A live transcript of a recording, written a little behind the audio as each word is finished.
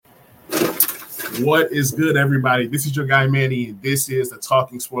What is good, everybody? This is your guy, Manny, and this is the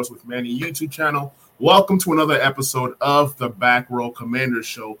Talking Sports with Manny YouTube channel. Welcome to another episode of the Back Row Commanders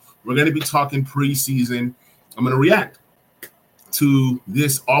Show. We're going to be talking preseason. I'm going to react to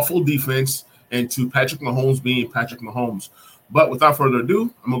this awful defense and to Patrick Mahomes being Patrick Mahomes. But without further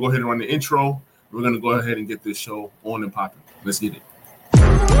ado, I'm going to go ahead and run the intro. We're going to go ahead and get this show on and popping. Let's get it.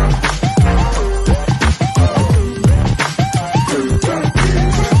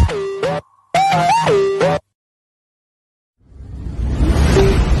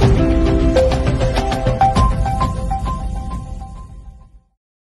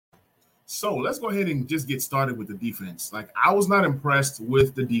 So let's go ahead and just get started with the defense. I was not impressed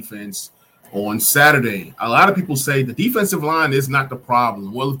with the defense on Saturday. A lot of people say the defensive line is not the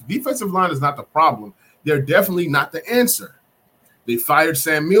problem. Well, if the defensive line is not the problem, they're definitely not the answer. They fired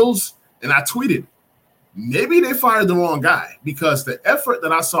Sam Mills, and I tweeted, maybe they fired the wrong guy because the effort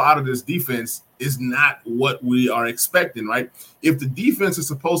that I saw out of this defense is not what we are expecting, right? If the defense is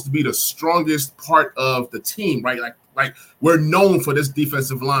supposed to be the strongest part of the team, right? Like we're known for this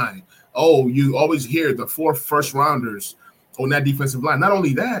defensive line. Oh, you always hear the 4 first-rounders on that defensive line. Not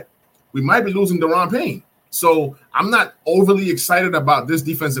only that, we might be losing Daron Payne. So I'm not overly excited about this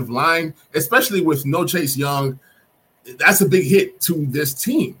defensive line, especially with no Chase Young. That's a big hit to this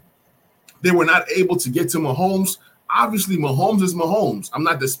team. They were not able to get to Mahomes. Obviously, Mahomes is Mahomes. I'm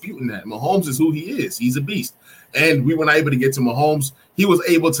not disputing that. Mahomes is who he is. He's a beast. And we were not able to get to Mahomes. He was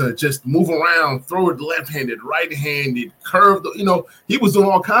able to just move around, throw it left-handed, right-handed, curved. He was doing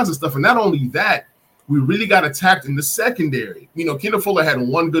all kinds of stuff. And not only that, we really got attacked in the secondary. Kendall Fuller had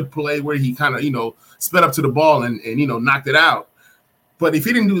one good play where he kind of, sped up to the ball and knocked it out. But if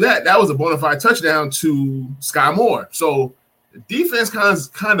he didn't do that, that was a bona fide touchdown to Sky Moore. So the defense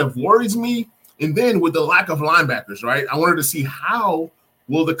kind of worries me. And then with the lack of linebackers, right, I wanted to see how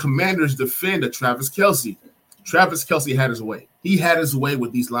will the Commanders defend a Travis Kelce. Travis Kelce had his way. He had his way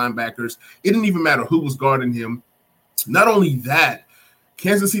with these linebackers. It didn't even matter who was guarding him. Not only that,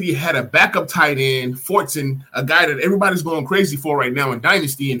 Kansas City had a backup tight end, Fortson, a guy that everybody's going crazy for right now in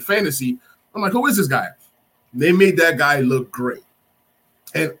Dynasty and Fantasy. I'm like, who is this guy? They made that guy look great.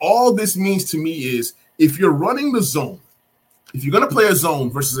 And all this means to me is if you're running the zone, if you're going to play a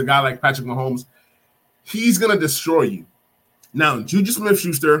zone versus a guy like Patrick Mahomes, he's going to destroy you. Now, Juju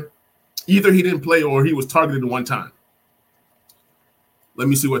Smith-Schuster, either he didn't play or he was targeted one time. Let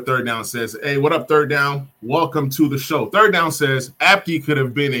me see what Third Down says. Hey, what up, Third Down? Welcome to the show. Third Down says Apke could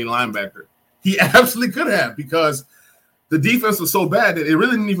have been a linebacker. He absolutely could have because the defense was so bad that it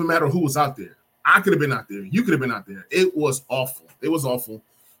really didn't even matter who was out there. I could have been out there. You could have been out there. It was awful. It was awful.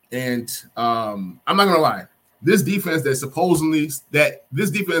 And I'm not going to lie. This defense that is supposed to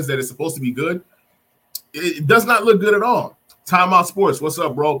be good, it does not look good at all. Timeout Sports, what's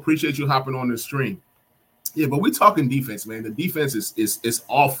up, bro? Appreciate you hopping on this stream. Yeah, but we're talking defense, man. The defense is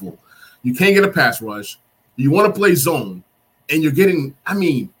awful. You can't get a pass rush. You want to play zone, and you're getting –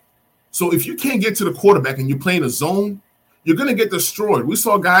 so if you can't get to the quarterback and you're playing a zone, you're going to get destroyed. We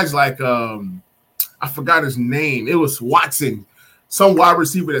saw guys like I forgot his name. It was Watson, some wide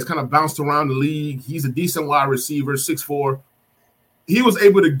receiver that's kind of bounced around the league. He's a decent wide receiver, 6'4". He was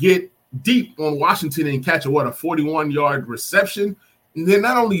able to get deep on Washington and catch a 41-yard reception. And then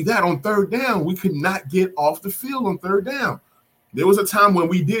not only that, on third down, we could not get off the field on third down. There was a time when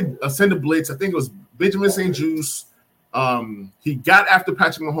we did send a blitz. I think it was Benjamin St-Juste. He got after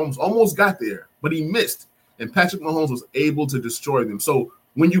Patrick Mahomes, almost got there, but he missed. And Patrick Mahomes was able to destroy them. So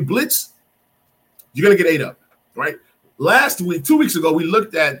when you blitz, you're going to get ate up, right? Last week, 2 weeks ago, we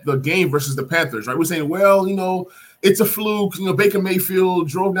looked at the game versus the Panthers, right? We're saying, well, it's a fluke. Baker Mayfield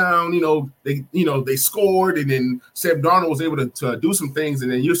drove down. They scored, and then Sam Darnold was able to do some things.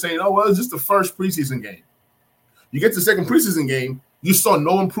 And then you're saying, oh, well, it's just the first preseason game. You get to the second preseason game, you saw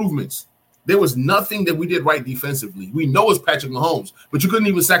no improvements. There was nothing that we did right defensively. We know it's Patrick Mahomes, but you couldn't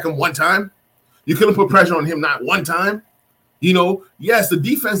even sack him one time. You couldn't put pressure on him not one time. Yes, the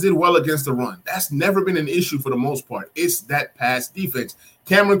defense did well against the run. That's never been an issue for the most part. It's that pass defense.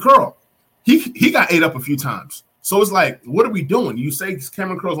 Cameron Curl, he got ate up a few times. So it's like, what are we doing? You say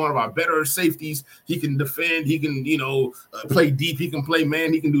Cameron Curl is one of our better safeties. He can defend. He can, play deep. He can play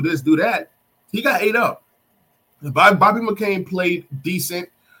man. He can do this, do that. He got ate up. Bobby McCain played decent.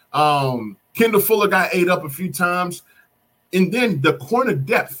 Kendall Fuller got ate up a few times. And then the corner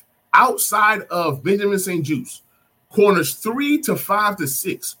depth outside of Benjamin St-Juste, corners 3 to 5 to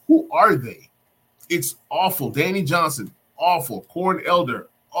 6. Who are they? It's awful. Danny Johnson, awful. Corn Elder,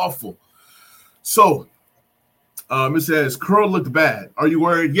 awful. So it says, Curl looked bad. Are you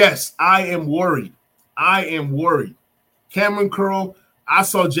worried? Yes, I am worried. Cameron Curl, I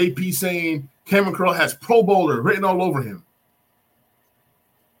saw JP saying Cameron Curl has Pro Bowler written all over him.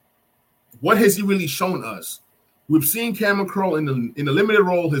 What has he really shown us? We've seen Cameron Curl in the limited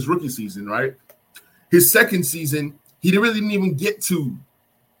role his rookie season, right? His second season, he really didn't even get to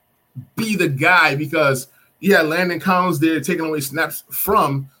be the guy because you had Landon Collins there taking away snaps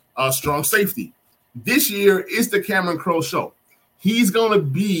from a strong safety. This year is the Cameron Curl show. He's going to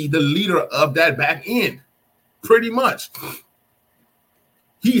be the leader of that back end, pretty much.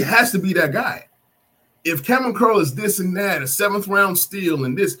 He has to be that guy. If Cameron Curl is this and that, a 7th round steal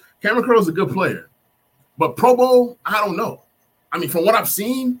and this, Cameron Curl is a good player. But Pro Bowl, I don't know. I mean, from what I've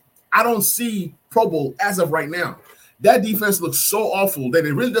seen, I don't see Pro Bowl as of right now. That defense looks so awful that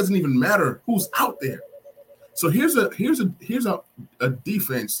it really doesn't even matter who's out there. So here's a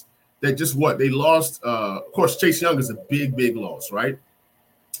defense that just what they lost. Of course, Chase Young is a big loss, right?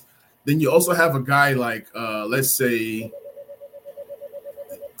 Then you also have a guy like let's say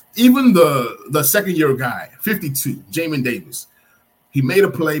even the second year guy, 52, Jamin Davis. He made a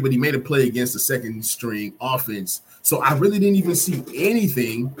play, but he made a play against the second string offense. So I really didn't even see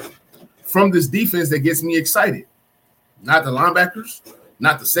anything from this defense that gets me excited. Not the linebackers,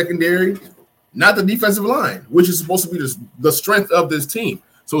 not the secondary, not the defensive line, which is supposed to be the strength of this team.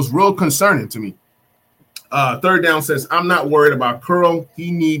 So it's real concerning to me. Third down says, I'm not worried about Curl.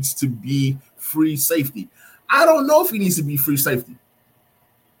 He needs to be free safety. I don't know if he needs to be free safety.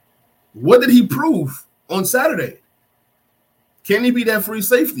 What did he prove on Saturday? Can he be that free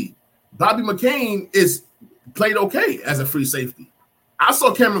safety? Bobby McCain played okay as a free safety. I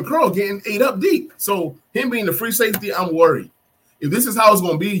saw Cameron Curl getting ate up deep. So him being the free safety, I'm worried. If this is how it's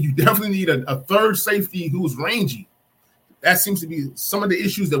going to be, you definitely need a third safety who's rangy. That seems to be some of the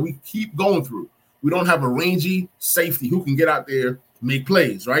issues that we keep going through. We don't have a rangy safety who can get out there, make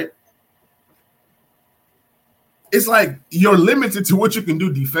plays, right? It's like you're limited to what you can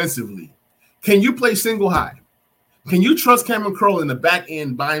do defensively. Can you play single high? Can you trust Cameron Curl in the back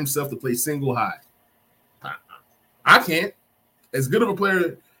end by himself to play single high? I can't. As good of a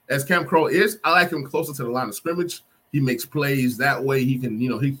player as Cam Curl is, I like him closer to the line of scrimmage. He makes plays that way. He can,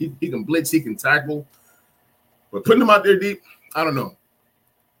 he can blitz, he can tackle. But putting him out there deep, I don't know.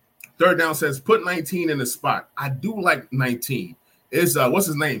 Third down says put 19 in the spot. I do like 19. Is what's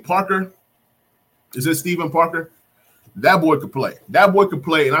his name? Parker? Is it Steven Parker? That boy could play. That boy could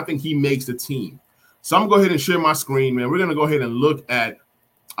play, and I think he makes the team. So I'm gonna go ahead and share my screen, man. We're gonna go ahead and look at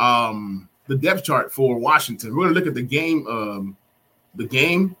the depth chart for Washington. We're gonna look at the game,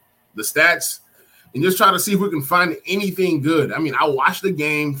 the stats, and just try to see if we can find anything good. I mean, I watched the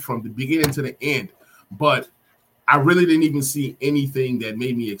game from the beginning to the end, but I really didn't even see anything that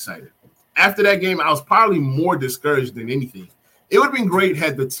made me excited. After that game, I was probably more discouraged than anything. It would have been great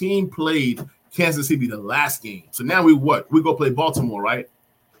had the team played Kansas City the last game. So now we go play Baltimore, right?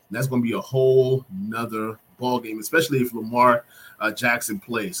 And that's going to be a whole nother ball game, especially if Lamar Jackson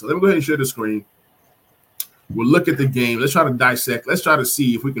plays. So let me go ahead and share the screen. We'll look at the game. Let's try to dissect. Let's try to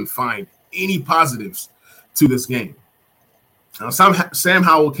see if we can find any positives to this game. Now, Sam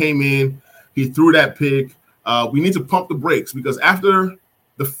Howell came in. He threw that pick. We need to pump the brakes because after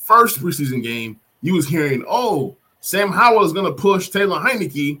the first preseason game, you was hearing, oh, Sam Howell is going to push Taylor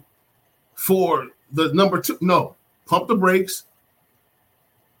Heineke for the number 2. No, pump the brakes.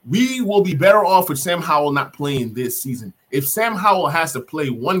 We will be better off with Sam Howell not playing this season. If Sam Howell has to play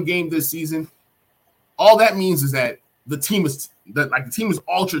one game this season, all that means is that the team is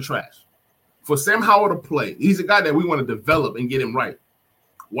ultra trash. For Sam Howell to play, he's a guy that we want to develop and get him right.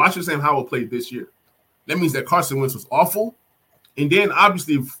 Watching Sam Howell play this year, that means that Carson Wentz was awful. And then,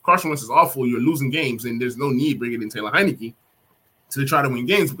 obviously, if Carson Wentz is awful, you're losing games, and there's no need bringing in Taylor Heineke to try to win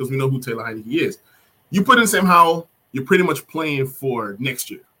games because we know who Taylor Heineke is. You put in Sam Howell, you're pretty much playing for next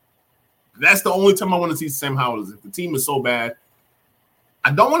year. That's the only time I want to see Sam Howell is if the team is so bad.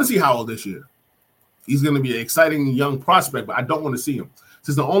 I don't want to see Howell this year. He's going to be an exciting young prospect, but I don't want to see him.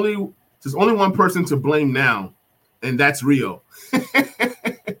 There's only one person to blame now, and that's Rio.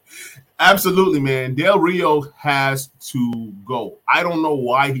 Absolutely, man. Del Rio has to go. I don't know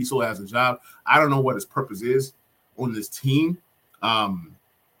why he still has a job. I don't know what his purpose is on this team.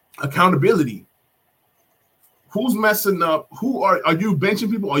 Accountability. Who's messing up? Who are you benching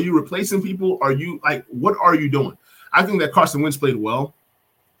people? Are you replacing people? Are you what are you doing? I think that Carson Wentz played well.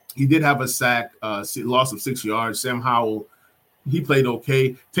 He did have a sack, loss of 6 yards. Sam Howell, he played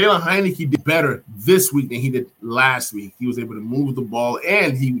okay. Taylor Heineke did better this week than he did last week. He was able to move the ball,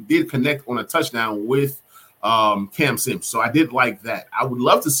 and he did connect on a touchdown with Cam Sims. So I did like that. I would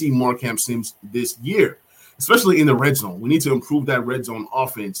love to see more Cam Sims this year, especially in the red zone. We need to improve that red zone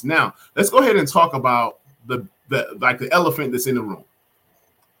offense. Now, let's go ahead and talk about the elephant that's in the room.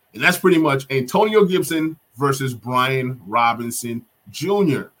 And that's pretty much Antonio Gibson versus Brian Robinson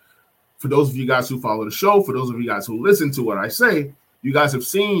Jr. For those of you guys who follow the show, for those of you guys who listen to what I say, you guys have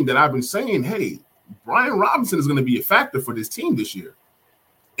seen that I've been saying, hey, Brian Robinson is going to be a factor for this team this year.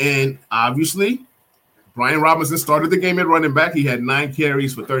 And obviously, Brian Robinson started the game at running back. He had 9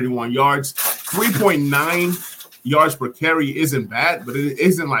 carries for 31 yards. 3.9 yards per carry isn't bad, but it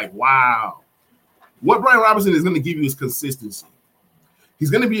isn't like, wow. What Brian Robinson is going to give you is consistency. He's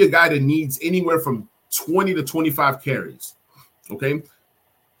going to be a guy that needs anywhere from 20 to 25 carries, okay?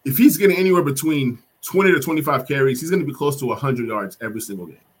 If he's getting anywhere between 20 to 25 carries, he's going to be close to 100 yards every single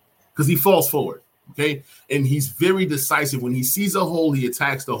game because he falls forward, okay? And he's very decisive. When he sees a hole, he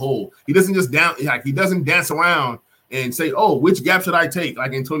attacks the hole. He doesn't just he doesn't dance around and say, oh, which gap should I take,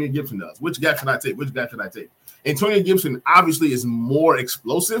 like Antonio Gibson does? Which gap should I take? Which gap should I take? Antonio Gibson obviously is more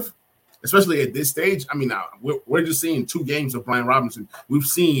explosive, especially at this stage. I mean, we're just seeing 2 games of Brian Robinson. We've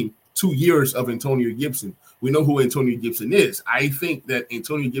seen 2 years of Antonio Gibson. We know who Antonio Gibson is. I think that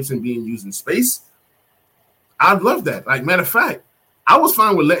Antonio Gibson being used in space, I'd love that. Like, matter of fact, I was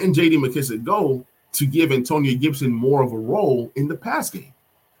fine with letting J.D. McKissic go to give Antonio Gibson more of a role in the pass game.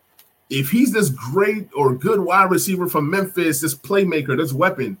 If he's this great or good wide receiver from Memphis, this playmaker, this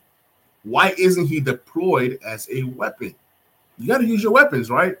weapon, why isn't he deployed as a weapon? You got to use your weapons,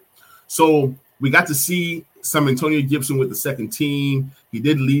 right? So we got to see some Antonio Gibson with the second team. He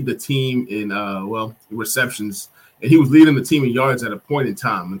did lead the team in, receptions, and he was leading the team in yards at a point in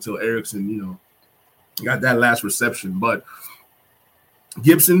time until Erickson, got that last reception. But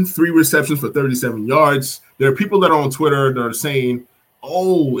Gibson, 3 receptions for 37 yards. There are people that are on Twitter that are saying,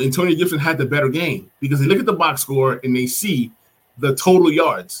 oh, Antonio Gibson had the better game because they look at the box score and they see the total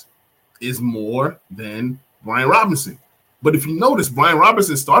yards is more than Brian Robinson. But if you notice, Brian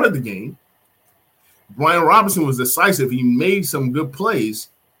Robinson started the game. Brian Robinson was decisive. He made some good plays.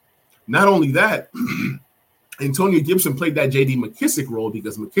 Not only that, Antonio Gibson played that J.D. McKissic role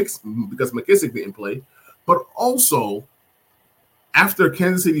because McKissic didn't play. But also, after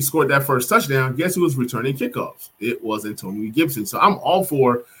Kansas City scored that first touchdown, guess who was returning kickoffs? It was Antonio Gibson. So I'm all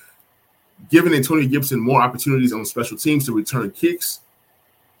for giving Antonio Gibson more opportunities on special teams to return kicks.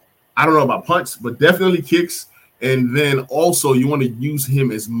 I don't know about punts, but definitely kicks. And then also you want to use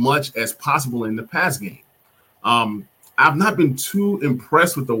him as much as possible in the pass game. I've not been too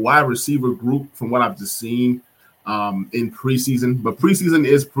impressed with the wide receiver group from what I've just seen in preseason, but preseason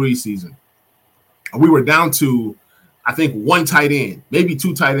is preseason. We were down to, I think, 1 tight end, maybe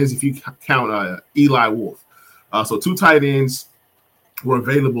 2 tight ends if you count Eli Wolf. So 2 tight ends were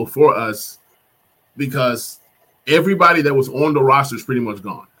available for us because everybody that was on the roster is pretty much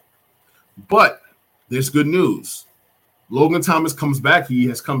gone. But there's good news. Logan Thomas comes back. He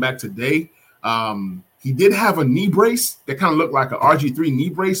has come back today. He did have a knee brace that kind of looked like an RG3 knee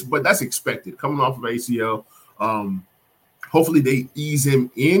brace, but that's expected coming off of ACL. Hopefully they ease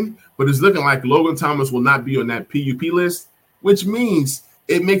him in, but it's looking like Logan Thomas will not be on that PUP list, which means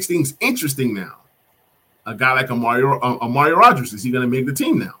it makes things interesting now. A guy like Amari Rodgers, is he going to make the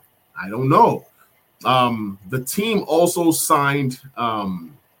team now? I don't know. The team also signed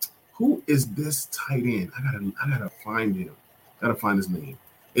who is this tight end? I gotta find him. Gotta find his name.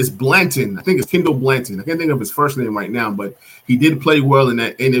 It's Blanton. I think it's Kendall Blanton. I can't think of his first name right now, but he did play well in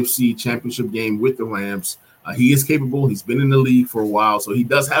that NFC Championship game with the Rams. He is capable. He's been in the league for a while, so he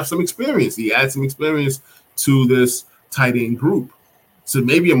does have some experience. He adds some experience to this tight end group. So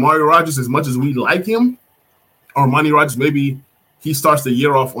maybe Amari Rodgers, as much as we like him, or Amari Rodgers, maybe he starts the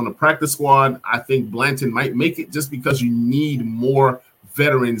year off on the practice squad. I think Blanton might make it just because you need more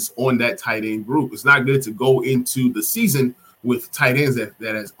veterans on that tight end group. It's not good to go into the season with tight ends that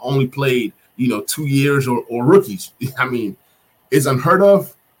has only played, 2 years or rookies. I mean, it's unheard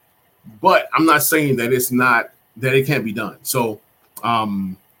of, but I'm not saying that it can't be done. So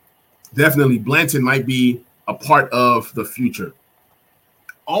definitely Blanton might be a part of the future.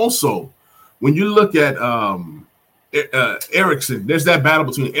 Also, when you look at Erickson, there's that battle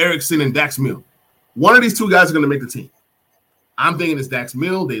between Erickson and Dax Milne. One of these 2 guys are going to make the team. I'm thinking it's Dax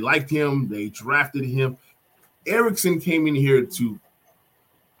Milne. They liked him. They drafted him. Erickson came in here to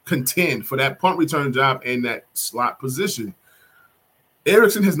contend for that punt return job and that slot position.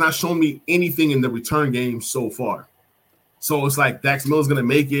 Erickson has not shown me anything in the return game so far. So it's like Dax Milne's going to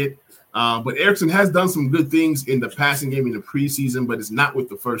make it. But Erickson has done some good things in the passing game in the preseason, but it's not with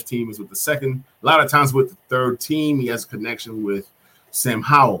the first team. It's with the second. A lot of times with the third team, he has a connection with Sam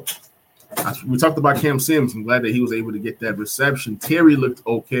Howell. We talked about Cam Sims. I'm glad that he was able to get that reception. Terry looked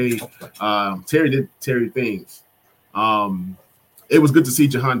okay. Terry did Terry things. It was good to see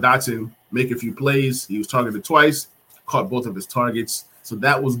Jahan Dotson make a few plays. He was targeted twice, caught both of his targets. So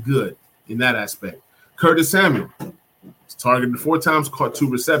that was good in that aspect. Curtis Samuel was targeted 4 times, caught 2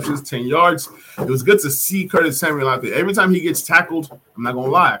 receptions, 10 yards. It was good to see Curtis Samuel out there. Every time he gets tackled, I'm not going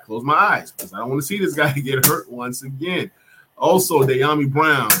to lie, I close my eyes because I don't want to see this guy get hurt once again. Also, De'Ami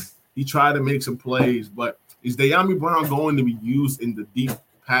Brown, he tried to make some plays, but is De'Ami Brown going to be used in the deep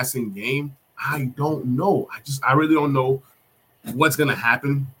passing game? I don't know. I really don't know what's going to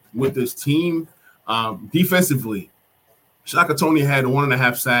happen with this team. Defensively, Shaka Tony had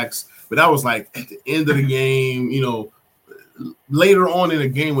 1.5 sacks, but that was like at the end of the game, later on in the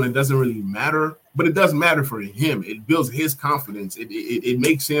game when it doesn't really matter, but it does matter for him. It builds his confidence. It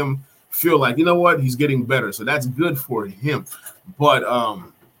makes him feel like, you know what, he's getting better. So that's good for him. But,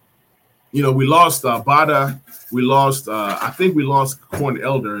 we lost Bada. We lost, I think we lost Corn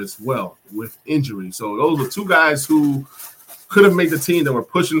Elder as well with injury. So those are 2 guys who could have made the team that were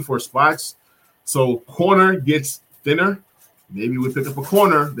pushing for spots. So corner gets thinner. Maybe we pick up a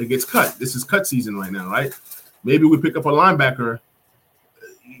corner that gets cut. This is cut season right now, right? Maybe we pick up a linebacker,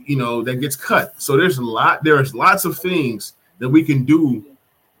 that gets cut. So there's lots of things that we can do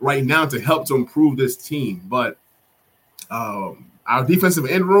right now to help to improve this team. But our defensive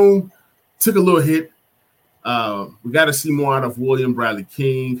end room took a little hit. We got to see more out of William Bradley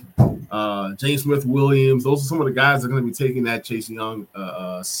King, James Smith Williams. Those are some of the guys that are going to be taking that Chase Young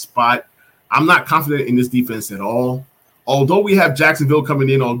spot. I'm not confident in this defense at all. Although we have Jacksonville coming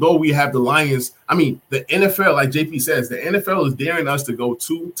in, although we have the Lions, the NFL, like JP says, the NFL is daring us to go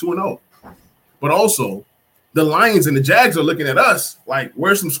 2-0. But also, the Lions and the Jags are looking at us like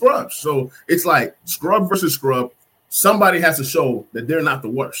we're some scrubs. So it's like scrub versus scrub. Somebody has to show that they're not the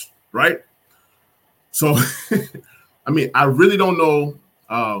worst, right? So, I really don't know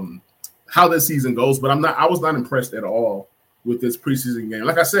how this season goes, but I was not impressed at all with this preseason game.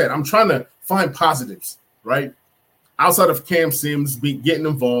 Like I said, I'm trying to find positives, right? Outside of Cam Sims getting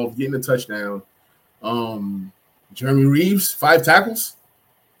involved, getting a touchdown. Jeremy Reeves, 5 tackles.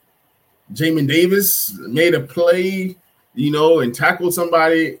 Jamin Davis made a play, and tackled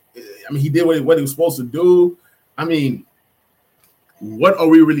somebody. He did what he was supposed to do. What are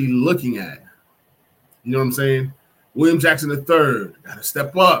we really looking at? You know what I'm saying? William Jackson III got to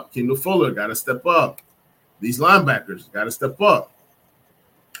step up. Kendall Fuller got to step up. These linebackers got to step up.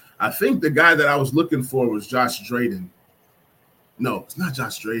 I think the guy that I was looking for was Josh Drayden. No, it's not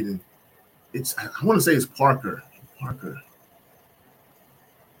Josh Drayden. I want to say it's Parker.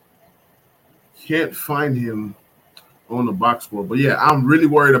 Can't find him on the box score. But, yeah, I'm really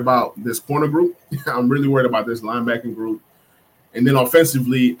worried about this corner group. I'm really worried about this linebacking group. And then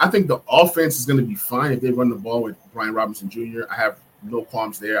offensively, I think the offense is going to be fine if they run the ball with Brian Robinson Jr. I have no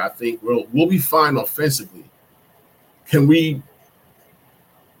qualms there. I think we'll be fine offensively. Can we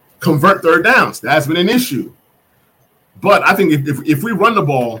convert third downs? That's been an issue. But I think if we run the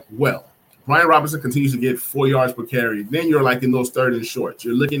ball well, Brian Robinson continues to get 4 yards per carry, then you're like in those 3rd and shorts.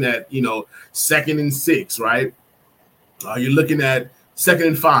 You're looking at, 2nd and 6, right? You're looking at 2nd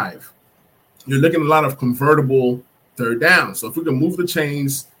and 5. You're looking at a lot of convertible third downs. So if we can move the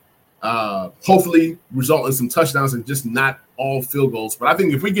chains, hopefully result in some touchdowns and just not all field goals. But I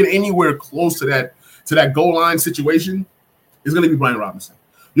think if we get anywhere close to that goal line situation, it's going to be Brian Robinson.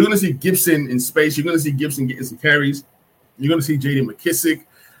 You're going to see Gibson in space. You're going to see Gibson getting some carries. You're going to see J.D. McKissick.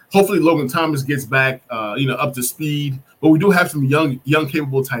 Hopefully Logan Thomas gets back, up to speed. But we do have some young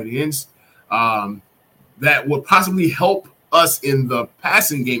capable tight ends that would possibly help us in the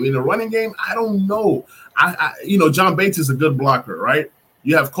passing game. In the running game, I don't know. John Bates is a good blocker, right?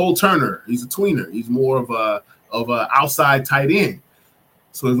 You have Cole Turner. He's a tweener. He's more of a outside tight end.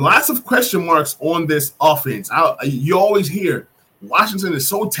 So there's lots of question marks on this offense. You always hear Washington is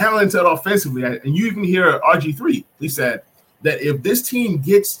so talented offensively, and you even hear RG3. He said that if this team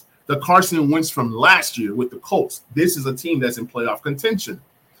gets the Carson Wentz from last year with the Colts, this is a team that's in playoff contention.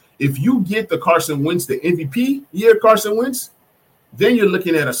 If you get the Carson Wentz, the MVP year Carson Wentz, then you're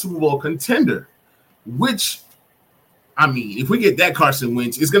looking at a Super Bowl contender, which, if we get that Carson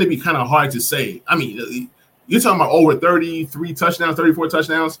Wentz, it's going to be kind of hard to say. You're talking about over 33 touchdowns, 34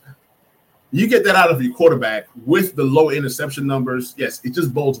 touchdowns. You get that out of your quarterback with the low interception numbers. Yes, it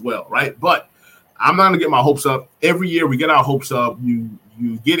just bodes well, right? But I'm not going to get my hopes up. Every year we get our hopes up. You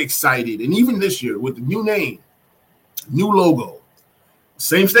get excited. And even this year with the new name, new logo,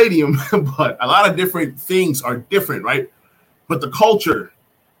 same stadium, but a lot of different things are different, right? But the culture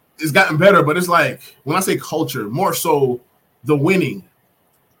has gotten better. But it's like, when I say culture, more so the winning.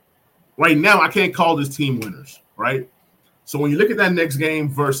 Right now, I can't call this team winners, right? So when you look at that next game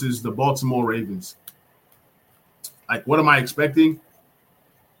versus the Baltimore Ravens, like, what am I expecting?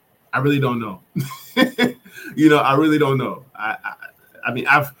 I really don't know. I really don't know. I mean,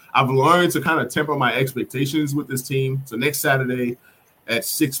 I've learned to kind of temper my expectations with this team. So next Saturday at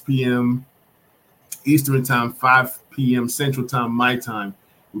 6 p.m. Eastern time, 5 p.m. Central time, my time,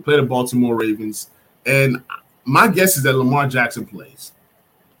 we play the Baltimore Ravens. And my guess is that Lamar Jackson plays.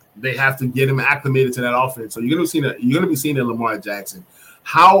 They have to get him acclimated to that offense. So you're going to be seeing a Lamar Jackson.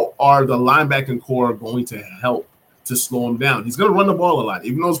 How are the linebacking core going to help to slow him down? He's going to run the ball a lot.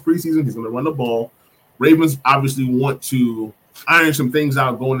 Even though it's preseason, he's going to run the ball. Ravens obviously want to iron some things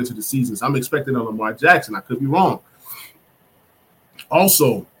out going into the season. So I'm expecting a Lamar Jackson. I could be wrong.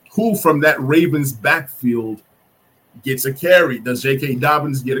 Also, who from that Ravens backfield gets a carry? Does J.K.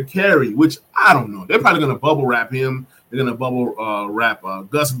 Dobbins get a carry? Which I don't know. They're probably going to bubble wrap him. They're going to bubble wrap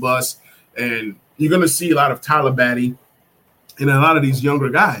Gus Bus. And you're going to see a lot of Tyler Batty and a lot of these younger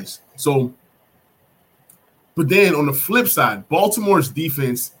guys. So, but then on the flip side, Baltimore's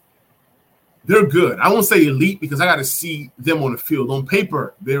defense, they're good. I won't say elite because I got to see them on the field. On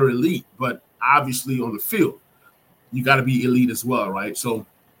paper, they're elite, but obviously on the field, you got to be elite as well, right? So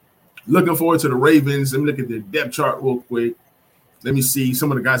looking forward to the Ravens. Let me look at their depth chart real quick. Let me see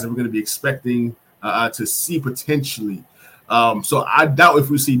some of the guys that we're going to be expecting to see potentially. So I doubt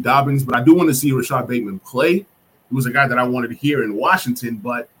if we see Dobbins, but I do want to see Rashad Bateman play. He was a guy that I wanted to hear in Washington,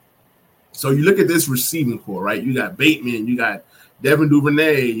 but so you look at this receiving core, right? You got Bateman, you got Devin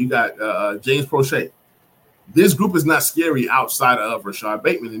Duvernay, you got James Prochet. This group is not scary outside of Rashad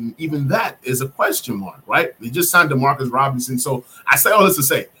Bateman, and even that is a question mark, right? They just signed DeMarcus Robinson. So I say all this to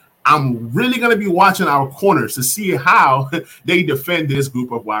say, I'm really going to be watching our corners to see how they defend this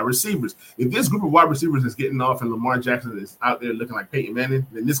group of wide receivers. If this group of wide receivers is getting off and Lamar Jackson is out there looking like Peyton Manning,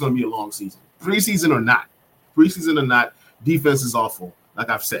 then this is going to be a long season. Preseason or not, defense is awful, like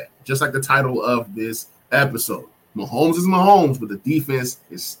I've said, just like the title of this episode. Mahomes is Mahomes, but the defense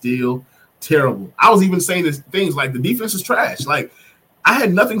is still terrible. I was even saying things like the defense is trash. Like, I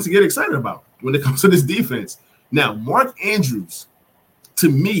had nothing to get excited about when it comes to this defense. Now, Mark Andrews, to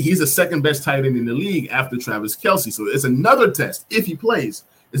me, he's the second best tight end in the league after Travis Kelce. So it's another test. If he plays,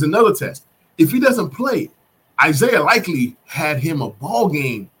 it's another test. If he doesn't play, Isaiah Likely had him a ball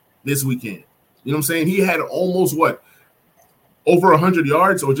game this weekend. You know what I'm saying? He had almost over 100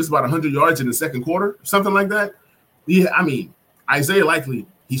 yards or just about 100 yards in the second quarter, something like that. Yeah, I mean, Isaiah Likely,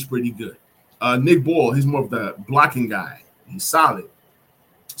 he's pretty good. Nick Boyle, he's more of the blocking guy. He's solid.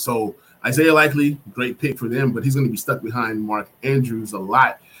 So Isaiah Likely, great pick for them, but he's going to be stuck behind Mark Andrews a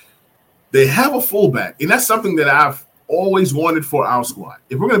lot. They have a fullback, and that's something that I've always wanted for our squad.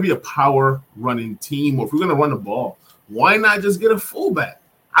 If we're going to be a power running team or if we're going to run the ball, why not just get a fullback?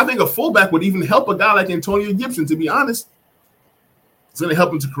 I think a fullback would even help a guy like Antonio Gibson, to be honest. It's going to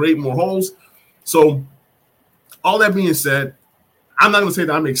help him to create more holes. So all that being said, I'm not going to say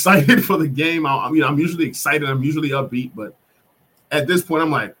that I'm excited for the game. I'm usually excited. I'm usually upbeat, but at this point,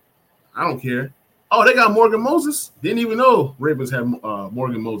 I'm like, I don't care. Oh, they got Morgan Moses. Didn't even know Ravens had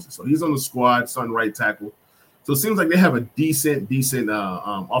Morgan Moses. So he's on the squad, starting right tackle. So it seems like they have a decent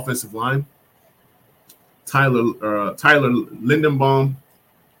offensive line. Tyler Lindenbaum,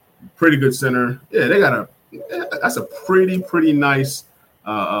 pretty good center. Yeah, that's a pretty nice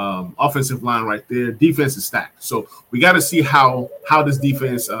offensive line right there. Defense is stacked. So we got to see how this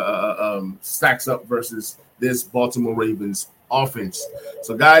defense stacks up versus this Baltimore Ravens offense.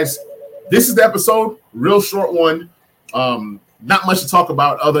 So guys, this is the episode, real short one. Not much to talk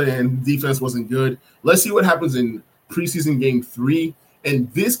about other than defense wasn't good. Let's see what happens in preseason game 3.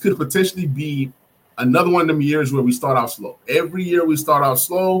 And this could potentially be another one of them years where we start out slow. Every year we start out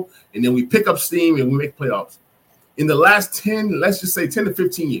slow, and then we pick up steam and we make playoffs. In the last 10, let's just say 10 to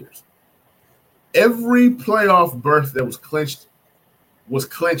 15 years, every playoff berth that was clinched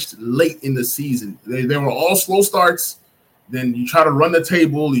late in the season. They were all slow starts. Then you try to run the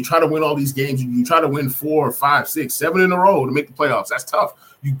table. You try to win all these games. You try to win 4, 5, 6, 7 in a row to make the playoffs. That's tough.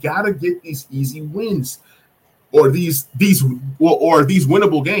 You got to get these easy wins or these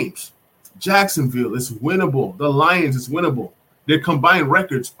winnable games. Jacksonville is winnable. The Lions is winnable. Their combined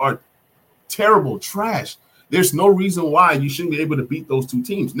records are terrible, trash. There's no reason why you shouldn't be able to beat those two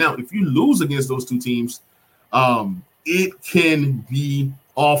teams. Now, if you lose against those two teams, it can be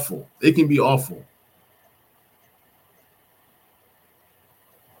awful. It can be awful.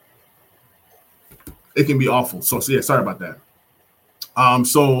 It can be awful. So yeah, sorry about that.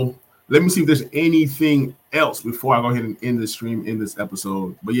 So let me see if there's anything else before I go ahead and end the stream in this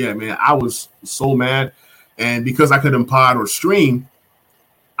episode. But yeah, man, I was so mad. And because I couldn't pod or stream,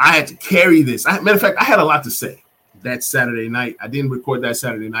 I had to carry this. Matter of fact, I had a lot to say that Saturday night. I didn't record that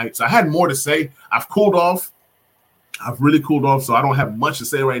Saturday night. So I had more to say. I've cooled off. I've really cooled off. So I don't have much to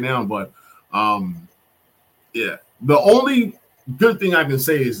say right now. But yeah, the only good thing I can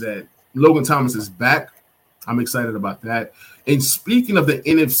say is that Logan Thomas is back. I'm excited about that. And speaking of the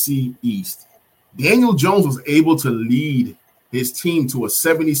NFC East, Daniel Jones was able to lead his team to a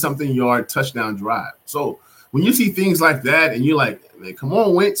 70-something yard touchdown drive. So when you see things like that and you're like, man, come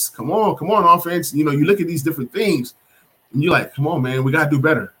on, Wentz, come on, offense. You look at these different things and you're like, come on, man, we got to do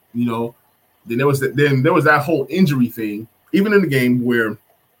better. Then there was that whole injury thing, even in the game where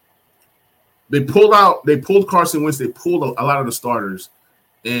they pulled Carson Wentz, they pulled a lot of the starters.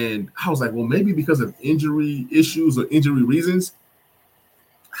 And I was like, well, maybe because of injury issues or injury reasons.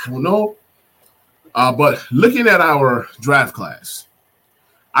 I don't know. But looking at our draft class,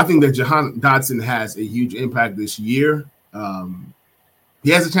 I think that Jahan Dotson has a huge impact this year. He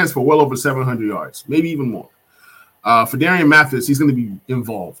has a chance for well over 700 yards, maybe even more. For Darian Mathis, he's going to be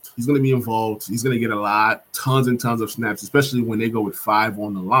involved. He's going to get tons and tons of snaps, especially when they go with 5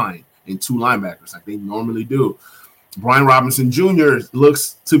 on the line and 2 linebackers like they normally do. Brian Robinson Jr.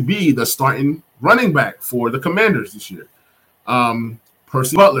 looks to be the starting running back for the Commanders this year.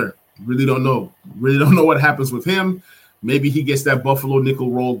 Percy Butler, really don't know what happens with him. Maybe he gets that Buffalo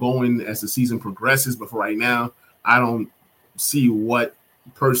nickel roll going as the season progresses, but for right now, I don't see what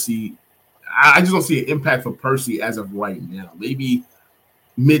Percy – I just don't see an impact for Percy as of right now. Maybe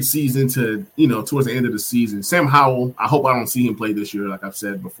mid-season to, towards the end of the season. Sam Howell, I hope I don't see him play this year, like I've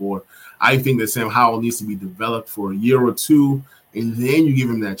said before. I think that Sam Howell needs to be developed for a year or two, and then you give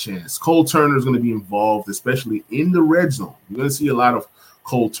him that chance. Cole Turner is going to be involved, especially in the red zone. You're going to see a lot of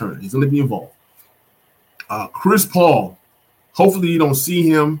Cole Turner. He's going to be involved. Chris Paul, hopefully you don't see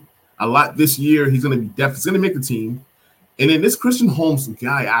him a lot this year. He's going to be definitely going to make the team. And then this Christian Holmes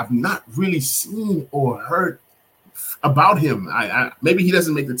guy, I've not really seen or heard about him. Maybe he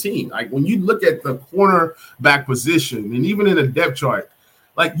doesn't make the team. Like when you look at the cornerback position and even in the depth chart,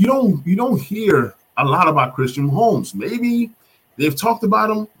 like you don't hear a lot about Christian Holmes. Maybe they've talked about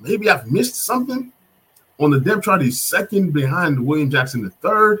him. Maybe I've missed something. On the depth chart, he's second behind William Jackson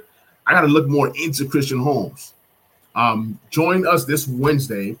III. I got to look more into Christian Holmes. Join us this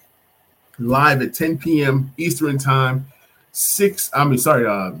Wednesday live at 10 p.m. Eastern Time,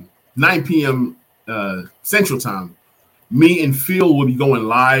 9 p.m. Central Time. Me and Phil will be going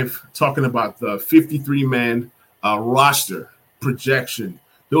live talking about the 53-man roster projection.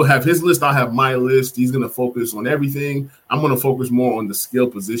 He'll have his list. I'll have my list. He's going to focus on everything. I'm going to focus more on the skill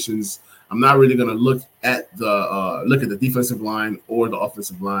positions. I'm not really going to look at the defensive line or the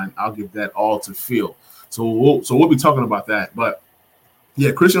offensive line. I'll give that all to Phil. So we'll be talking about that. But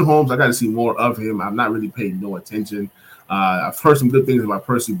yeah, Christian Holmes, I got to see more of him. I've not really paid no attention. I've heard some good things about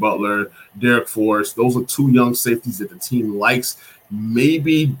Percy Butler, Derek Forrest. Those are 2 young safeties that the team likes.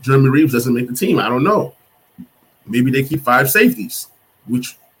 Maybe Jeremy Reeves doesn't make the team. I don't know. Maybe they keep 5 safeties,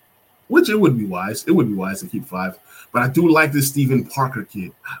 which it would be wise. It would be wise to keep 5. But I do like this Stephen Parker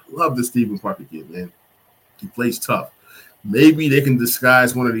kid. I love the Stephen Parker kid, man. He plays tough. Maybe they can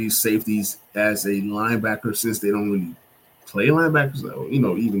disguise one of these safeties as a linebacker since they don't really play linebackers,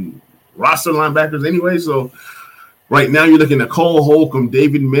 even roster linebackers anyway. So right now you're looking at Cole Holcomb,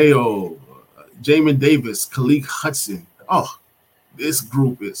 David Mayo, Jamin Davis, Khalid Hudson. Oh, this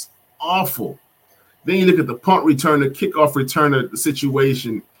group is awful. Then you look at the punt returner, kickoff returner, the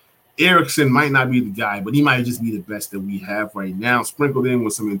situation. Erickson might not be the guy, but he might just be the best that we have right now. Sprinkled in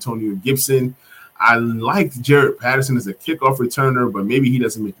with some Antonio Gibson. I like Jared Patterson as a kickoff returner, but maybe he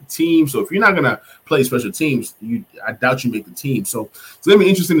doesn't make the team. So if you're not going to play special teams, I doubt you make the team. So it's going to be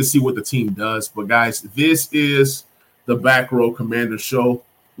interesting to see what the team does. But, guys, this is the Back Row Commander Show.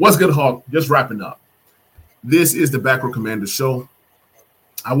 What's good, Hawk? Just wrapping up. This is the Back Row Commander Show.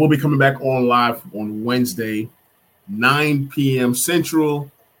 I will be coming back on live on Wednesday, 9 p.m. Central,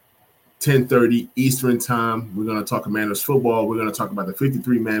 10:30 Eastern Time. We're going to talk Commanders football. We're going to talk about the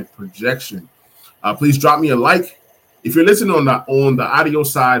 53-man projection. Please drop me a like. If you're listening on the audio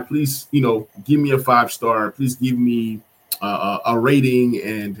side, please, give me a 5-star. Please give me a rating.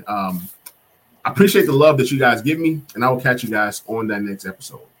 And I appreciate the love that you guys give me. And I will catch you guys on that next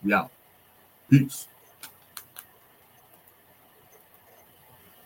episode. We out. Peace.